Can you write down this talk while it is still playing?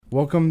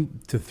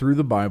Welcome to Through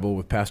the Bible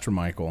with Pastor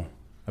Michael,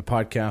 a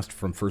podcast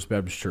from First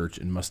Baptist Church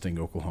in Mustang,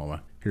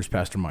 Oklahoma. Here's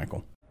Pastor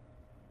Michael.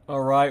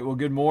 All right, well,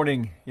 good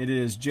morning. It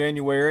is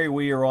January.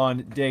 We are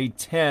on day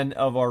 10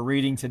 of our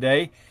reading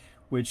today,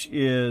 which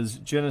is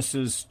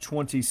Genesis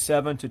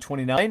 27 to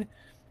 29,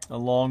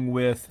 along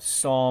with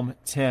Psalm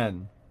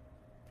 10.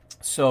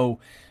 So,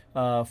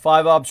 5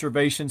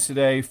 observations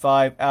today,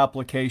 5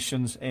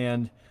 applications,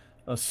 and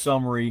a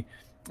summary,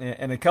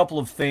 and a couple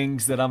of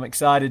things that I'm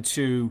excited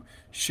to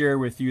share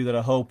with you that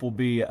I hope will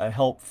be a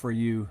help for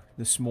you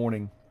this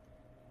morning.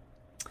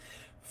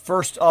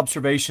 First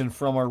observation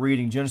from our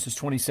reading, Genesis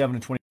 27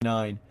 and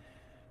 29.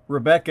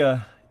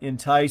 Rebekah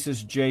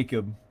entices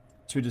Jacob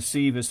to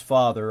deceive his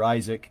father,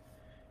 Isaac,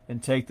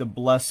 and take the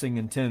blessing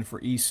intended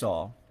for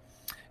Esau.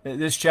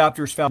 This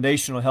chapter is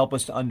foundational to help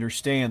us to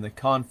understand the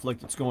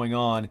conflict that's going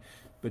on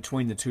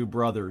between the two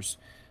brothers.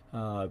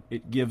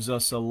 It gives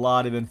us a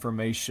lot of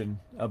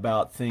information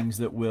about things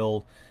that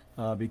will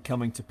be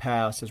coming to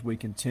pass as we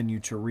continue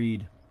to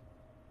read.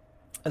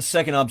 A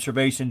second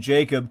observation,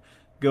 Jacob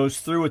goes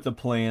through with the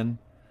plan,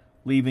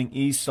 leaving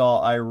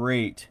Esau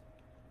irate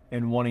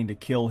and wanting to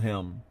kill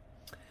him.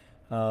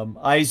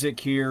 Isaac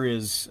here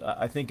is,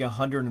 I think,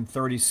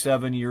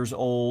 137 years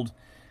old,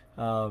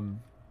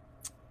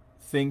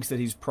 thinks that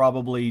he's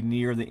probably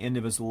near the end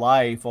of his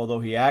life, although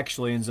he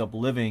actually ends up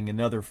living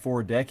another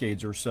 4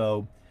 decades or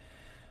so.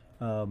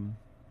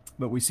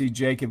 But we see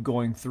Jacob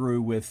going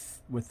through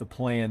with the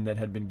plan that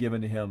had been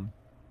given to him.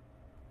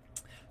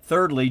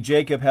 Thirdly,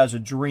 Jacob has a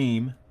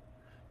dream,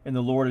 and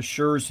the Lord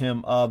assures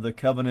him of the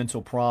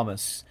covenantal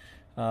promise.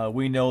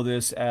 We know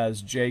this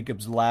as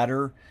Jacob's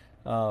ladder,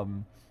 a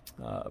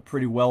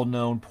pretty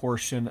well-known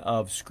portion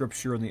of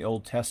Scripture in the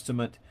Old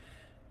Testament.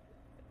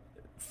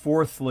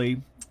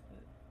 Fourthly,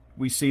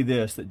 we see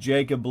this, that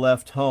Jacob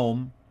left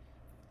home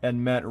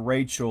and met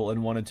Rachel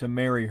and wanted to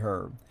marry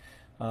her.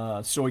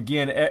 So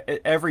again,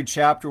 every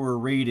chapter we're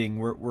reading,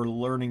 we're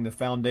learning the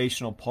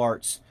foundational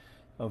parts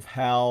of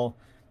how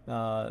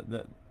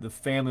the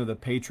family of the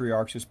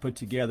patriarchs is put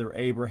together,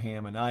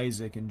 Abraham and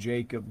Isaac and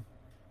Jacob.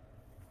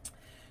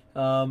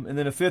 And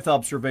then a fifth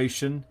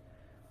observation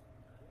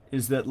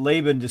is that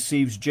Laban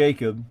deceives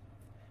Jacob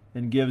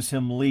and gives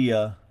him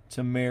Leah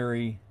to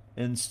marry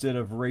instead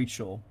of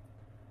Rachel.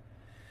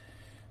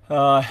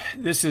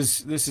 This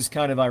is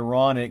kind of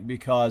ironic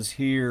because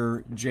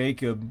here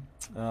Jacob,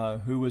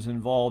 who was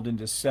involved in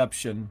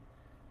deception,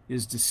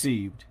 is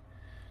deceived.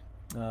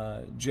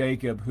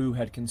 Jacob, who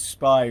had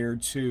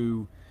conspired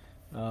to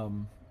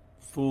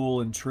fool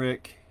and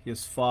trick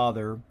his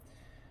father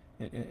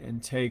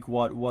and take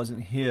what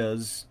wasn't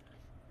his,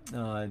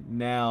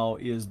 now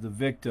is the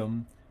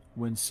victim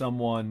when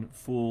someone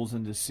fools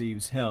and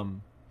deceives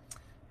him.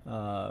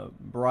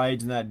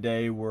 Brides in that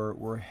day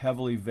were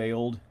heavily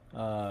veiled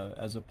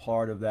as a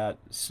part of that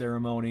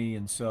ceremony,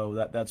 and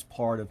so that's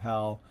part of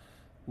how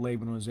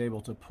Laban was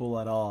able to pull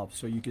that off.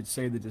 So you could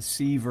say the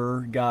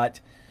deceiver got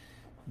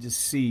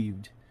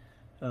deceived.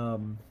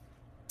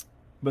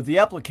 But the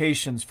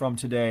applications from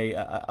today,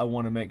 I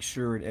want to make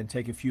sure and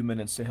take a few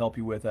minutes to help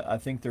you with. I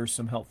think there's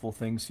some helpful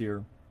things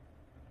here.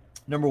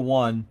 Number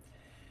one,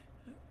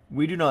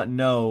 we do not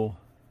know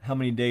how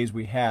many days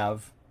we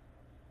have,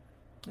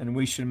 and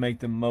we should make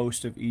the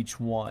most of each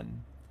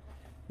one.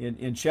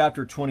 In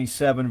chapter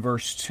 27,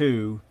 verse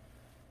 2,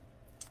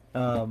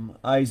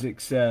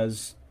 Isaac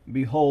says,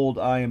 "Behold,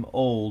 I am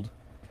old.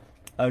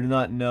 I do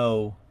not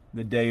know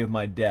the day of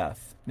my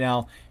death."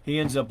 Now, he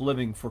ends up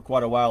living for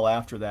quite a while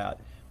after that.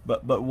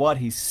 But what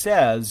he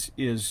says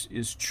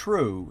is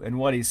true, and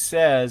what he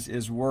says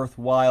is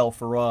worthwhile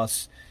for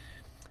us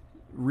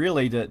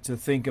really to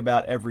think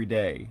about every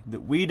day.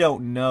 That we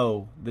don't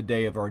know the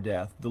day of our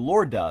death. The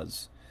Lord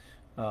does,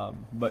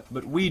 but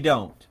we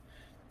don't.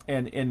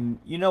 And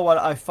you know what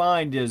I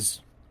find is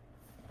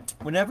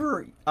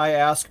whenever I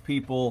ask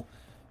people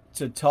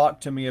to talk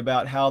to me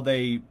about how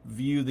they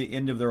view the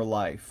end of their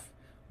life,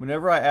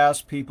 whenever I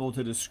ask people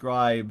to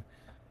describe,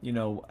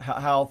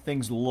 how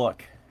things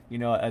look,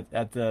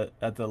 at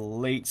the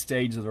late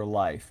stage of their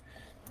life,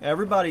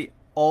 everybody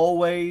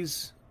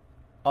always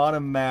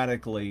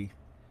automatically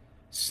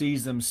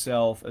sees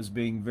themselves as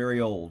being very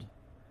old.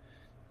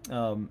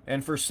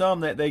 And for some,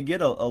 that they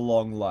get a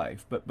long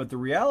life. But the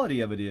reality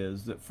of it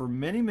is that for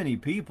many, many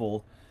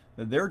people,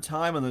 their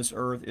time on this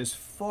earth is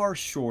far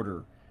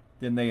shorter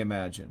than they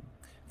imagine.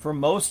 For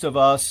most of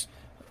us,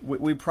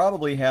 we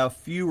probably have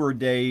fewer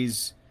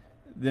days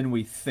than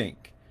we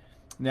think.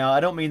 Now,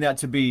 I don't mean that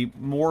to be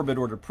morbid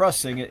or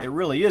depressing. It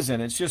really isn't.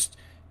 It's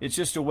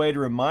just a way to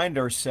remind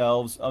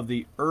ourselves of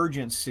the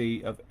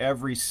urgency of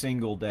every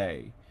single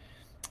day.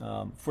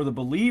 For the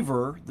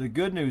believer, the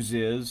good news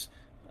is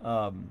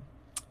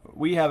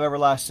we have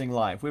everlasting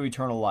life. We have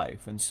eternal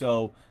life. And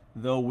so,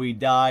 though we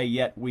die,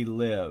 yet we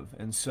live.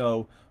 And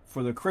so,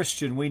 for the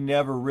Christian, we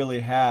never really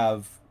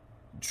have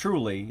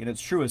truly, in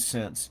its truest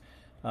sense,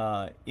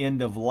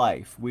 end of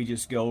life. We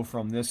just go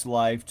from this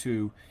life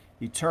to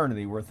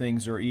eternity, where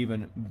things are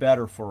even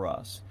better for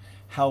us.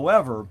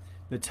 However,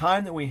 the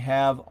time that we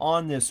have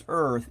on this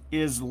earth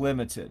is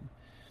limited.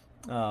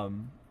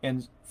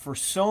 And for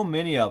so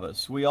many of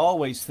us, we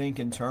always think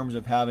in terms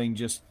of having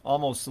just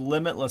almost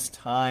limitless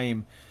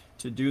time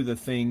to do the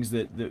things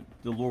that the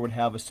Lord would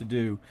have us to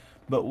do.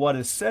 But what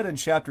is said in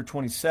chapter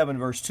 27,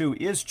 verse 2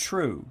 is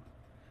true,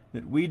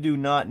 that we do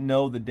not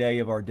know the day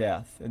of our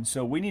death. And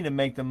so we need to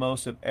make the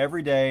most of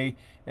every day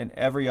and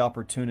every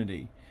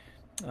opportunity.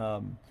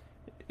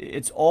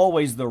 It's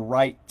always the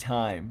right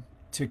time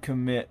to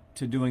commit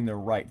to doing the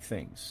right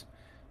things.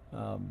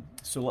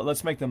 So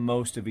let's make the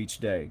most of each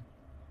day.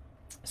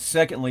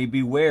 Secondly,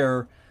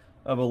 beware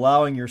of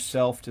allowing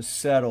yourself to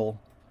settle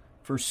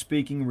for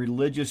speaking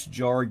religious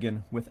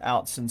jargon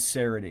without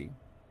sincerity.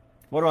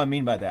 What do I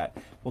mean by that?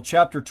 Well,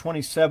 chapter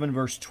 27,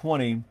 verse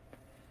 20,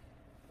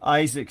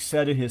 Isaac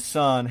said to his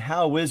son,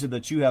 "How is it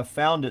that you have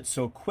found it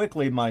so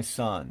quickly, my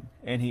son?"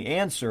 And he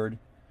answered,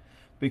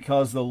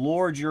 "Because the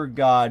Lord your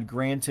God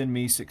granted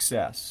me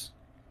success."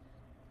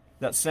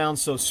 That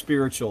sounds so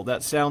spiritual.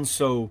 That sounds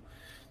so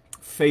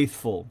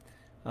faithful.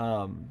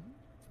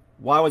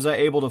 Why was I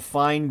able to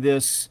find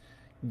this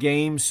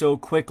game so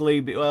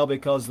quickly? Well,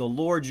 because the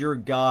Lord your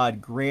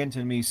God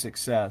granted me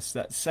success.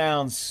 That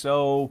sounds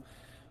so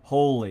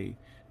holy.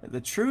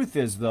 The truth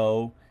is,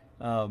 though,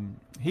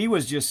 he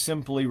was just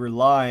simply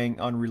relying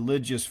on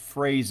religious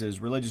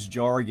phrases, religious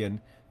jargon,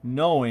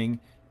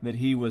 knowing that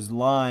he was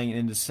lying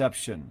in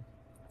deception.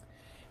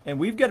 And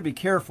we've got to be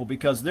careful,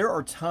 because there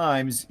are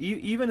times,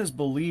 even as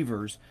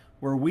believers,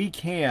 where we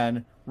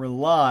can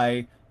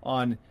rely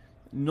on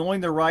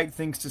knowing the right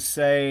things to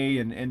say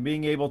and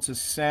being able to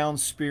sound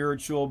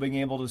spiritual, being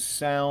able to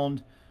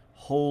sound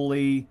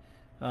holy.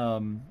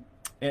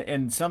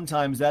 And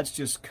sometimes that's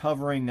just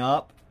covering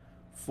up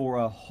for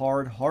a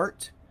hard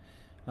heart.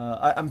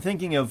 I'm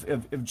thinking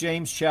of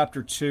James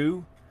chapter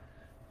 2.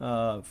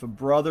 If a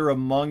brother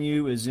among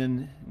you is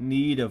in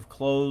need of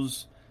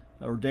clothes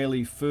or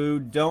daily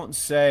food, don't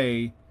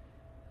say,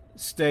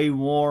 "Stay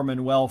warm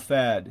and well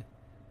fed,"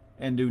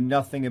 and do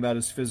nothing about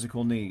his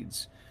physical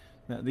needs.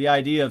 The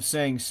idea of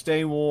saying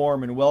 "stay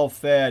warm and well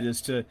fed"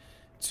 is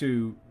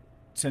to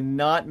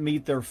not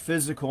meet their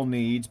physical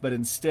needs, but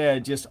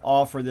instead just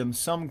offer them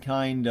some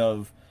kind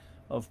of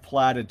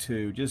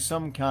platitude, just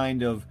some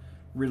kind of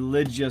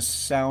religious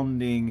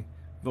sounding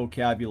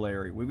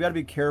vocabulary. We've got to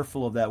be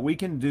careful of that. We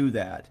can do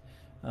that.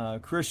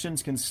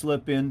 Christians can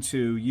slip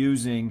into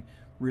using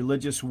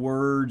religious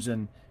words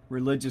and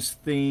religious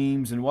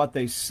themes, and what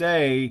they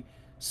say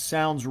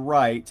sounds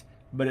right,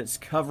 but it's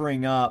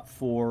covering up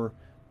for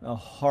a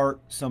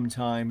heart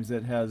sometimes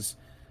that has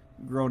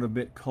grown a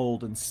bit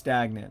cold and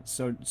stagnant.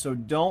 So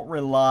don't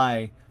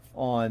rely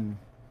on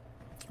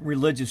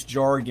religious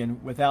jargon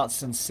without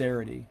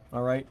sincerity.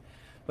 All right.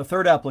 The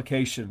third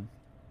application: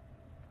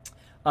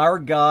 our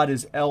God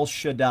is El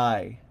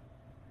Shaddai,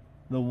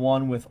 the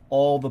one with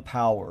all the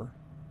power,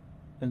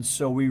 and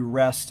so we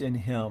rest in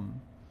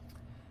Him.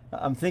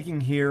 I'm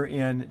thinking here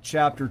in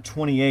chapter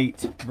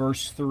 28,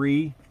 verse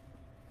 3.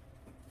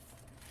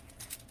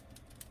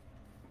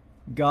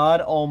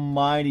 God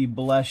Almighty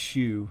bless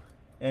you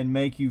and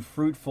make you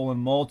fruitful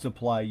and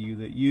multiply you,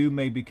 that you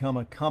may become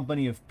a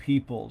company of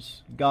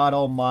peoples. God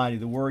Almighty,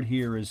 the word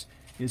here is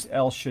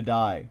El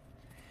Shaddai.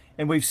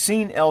 And we've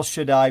seen El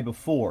Shaddai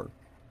before.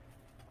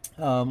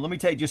 Let me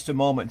take just a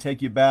moment and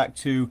take you back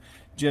to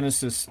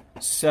Genesis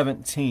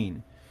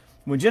 17.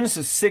 When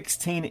Genesis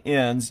 16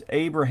 ends,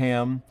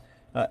 Abram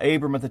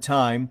at the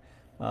time,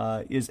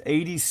 is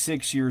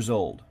 86 years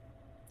old.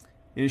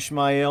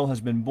 Ishmael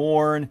has been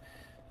born.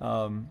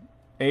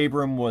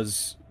 Abram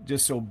was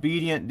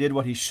disobedient, did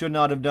what he should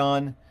not have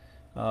done,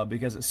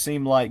 because it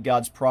seemed like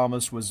God's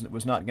promise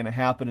was not going to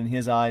happen in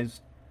his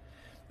eyes.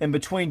 And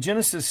between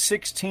Genesis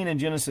 16 and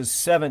Genesis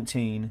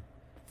 17,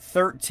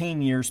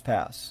 13 years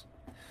pass.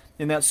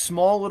 In that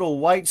small little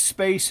white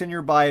space in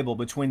your Bible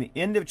between the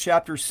end of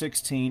chapter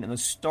 16 and the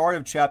start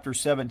of chapter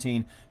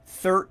 17,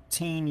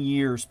 13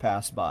 years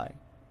pass by.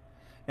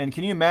 And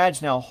can you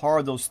imagine how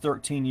hard those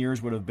 13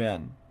 years would have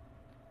been?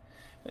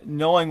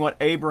 Knowing what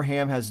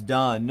Abraham has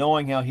done,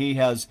 knowing how he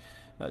has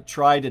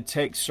tried to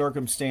take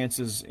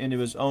circumstances into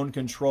his own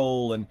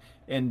control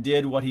and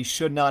did what he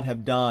should not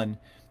have done.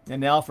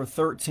 And now for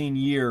 13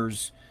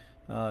 years,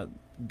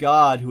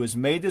 God, who has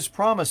made this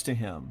promise to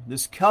him,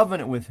 this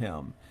covenant with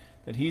him,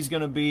 that he's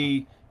going to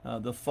be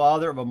the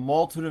father of a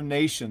multitude of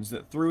nations,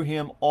 that through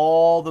him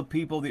all the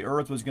people of the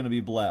earth was going to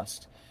be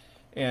blessed.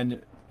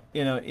 And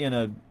in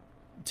a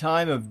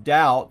time of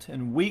doubt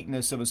and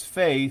weakness of his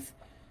faith,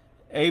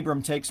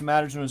 Abram takes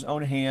matters in his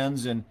own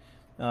hands and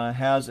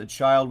has a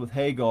child with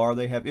Hagar.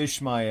 They have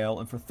Ishmael,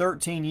 and for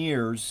 13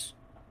 years,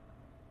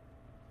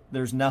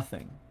 there's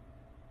nothing.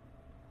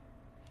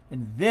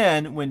 And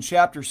then, when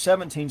chapter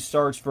 17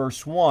 starts,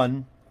 verse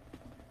 1,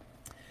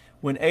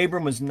 when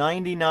Abram was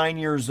 99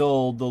 years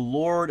old, the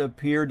Lord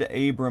appeared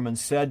to Abram and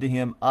said to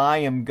him, "I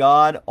am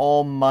God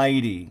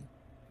Almighty.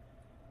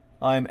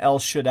 I am El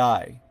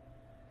Shaddai.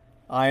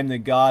 I am the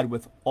God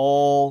with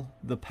all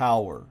the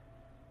power."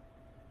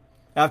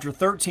 After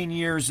 13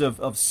 years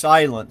of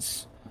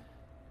silence,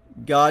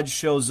 God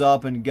shows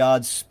up and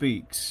God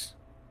speaks.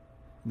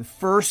 The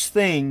first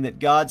thing that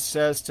God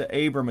says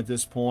to Abram at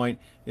this point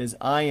is,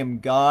 I am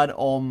God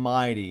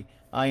Almighty.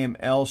 I am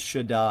El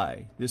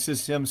Shaddai. This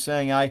is him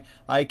saying,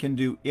 I can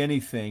do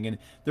anything. And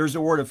there's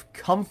a word of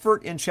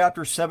comfort in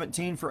chapter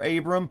 17 for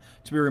Abram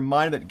to be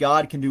reminded that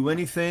God can do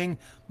anything,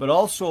 but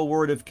also a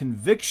word of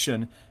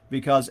conviction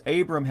because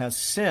Abram has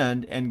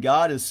sinned and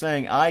God is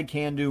saying, I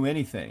can do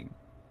anything.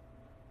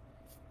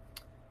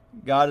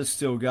 God is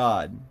still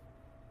God.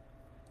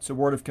 It's a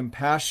word of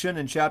compassion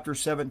in chapter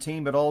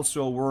 17, but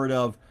also a word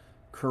of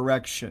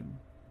correction.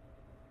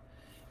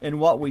 And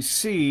what we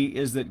see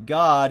is that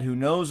God, who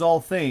knows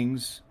all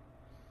things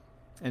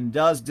and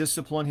does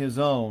discipline his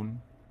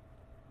own,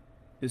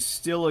 is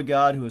still a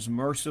God who is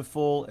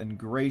merciful and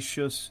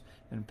gracious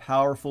and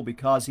powerful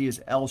because he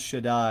is El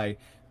Shaddai,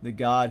 the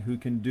God who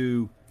can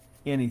do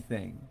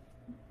anything.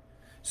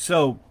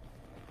 So,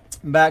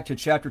 back to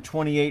chapter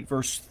 28,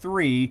 verse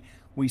 3,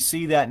 we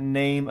see that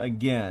name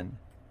again.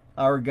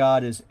 Our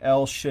God is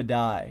El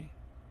Shaddai.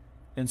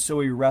 And so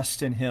we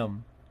rest in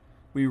him.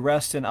 We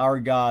rest in our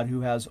God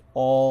who has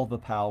all the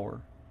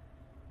power.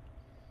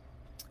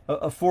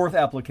 A fourth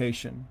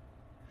application.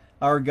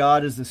 Our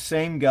God is the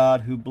same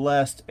God who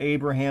blessed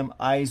Abraham,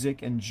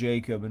 Isaac, and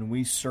Jacob, and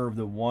we serve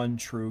the one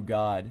true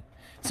God.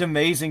 It's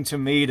amazing to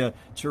me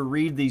to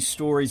read these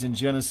stories in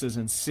Genesis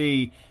and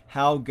see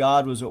how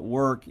God was at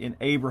work in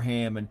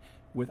Abraham and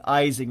with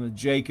Isaac and with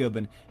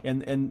Jacob.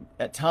 And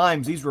at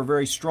times these were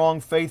very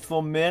strong,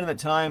 faithful men. And at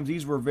times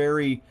these were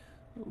very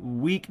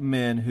weak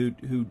men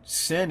who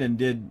sinned and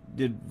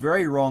did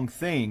very wrong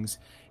things.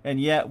 And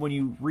yet when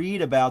you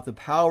read about the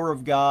power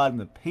of God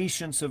and the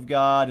patience of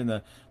God and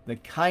the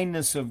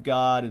kindness of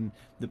God and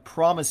the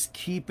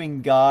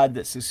promise-keeping God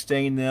that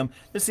sustained them,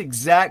 this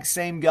exact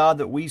same God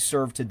that we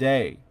serve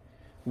today.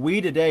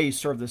 We today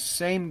serve the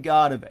same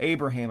God of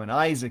Abraham and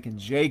Isaac and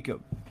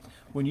Jacob.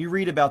 When you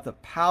read about the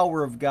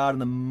power of God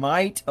and the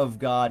might of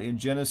God in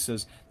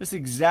Genesis, this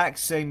exact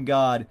same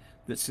God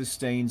that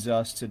sustains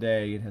us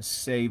today and has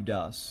saved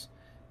us.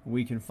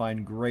 We can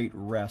find great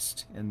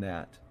rest in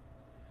that.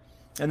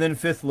 And then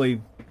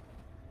fifthly,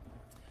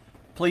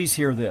 please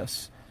hear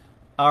this.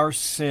 Our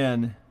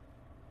sin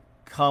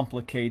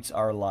complicates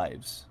our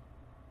lives.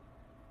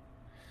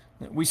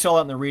 We saw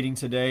that in the reading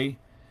today.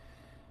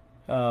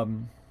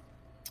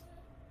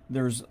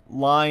 There's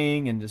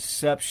lying and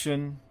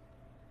deception,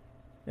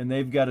 and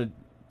they've got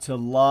to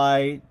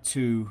lie,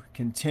 to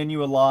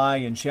continue a lie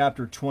in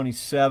chapter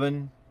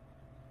 27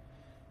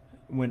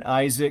 when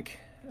Isaac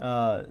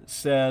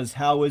says,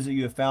 how is it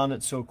you have found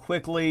it so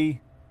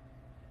quickly?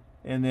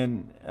 And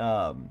then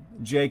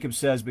Jacob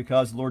says,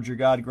 because the Lord your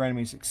God granted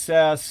me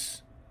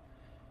success.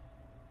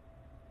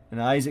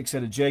 And Isaac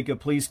said to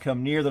Jacob, please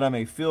come near that I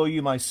may feel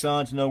you, my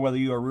son, to know whether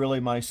you are really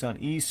my son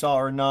Esau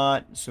or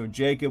not. So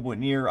Jacob went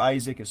near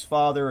Isaac his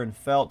father and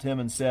felt him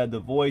and said,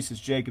 the voice is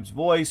Jacob's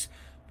voice,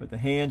 but the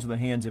hands are the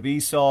hands of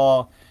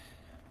Esau.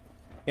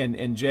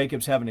 And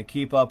Jacob's having to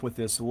keep up with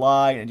this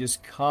lie, and it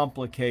just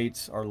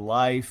complicates our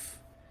life.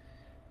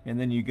 And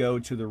then you go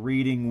to the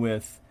reading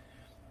with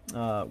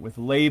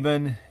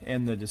Laban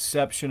and the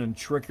deception and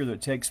trickery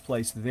that takes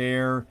place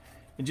there.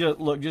 And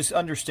just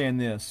understand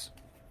this.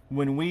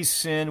 When we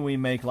sin, we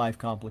make life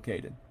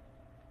complicated.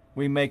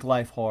 We make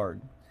life hard.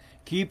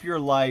 Keep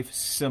your life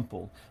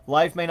simple.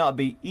 Life may not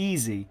be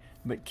easy,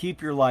 but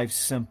keep your life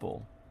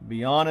simple.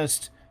 Be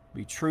honest,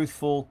 be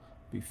truthful,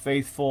 be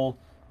faithful.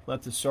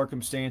 Let the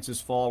circumstances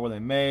fall where they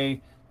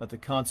may. Let the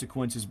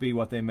consequences be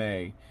what they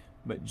may.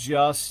 But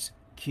just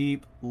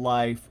keep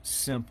life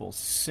simple.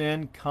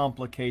 Sin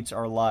complicates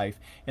our life,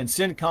 and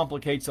sin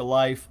complicates the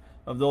life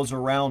of those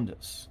around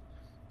us.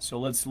 So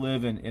let's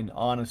live in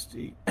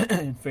honesty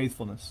and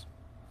faithfulness.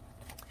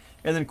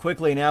 And then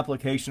quickly an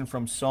application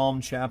from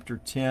Psalm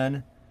chapter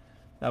 10.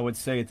 I would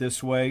say it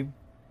this way.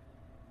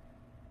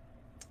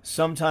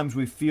 Sometimes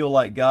we feel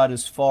like God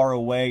is far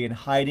away and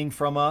hiding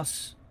from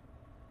us,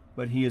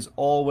 but he is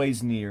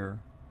always near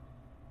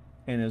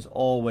and is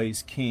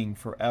always king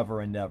forever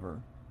and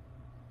ever.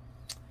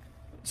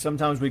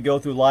 Sometimes we go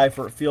through life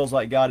where it feels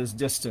like God is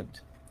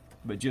distant,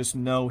 but just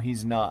know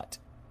he's not.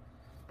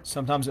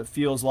 Sometimes it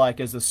feels like,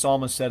 as the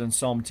psalmist said in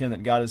Psalm 10,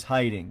 that God is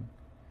hiding,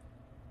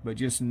 but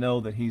just know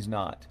that he's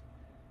not.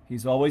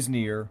 He's always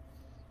near,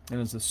 and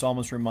as the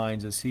psalmist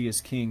reminds us, he is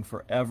king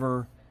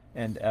forever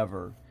and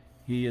ever.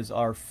 He is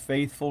our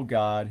faithful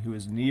God who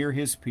is near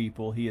his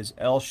people. He is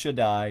El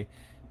Shaddai,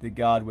 the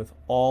God with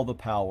all the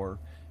power,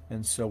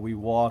 and so we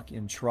walk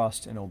in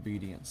trust and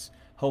obedience.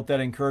 Hope that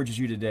encourages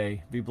you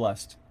today. Be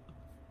blessed.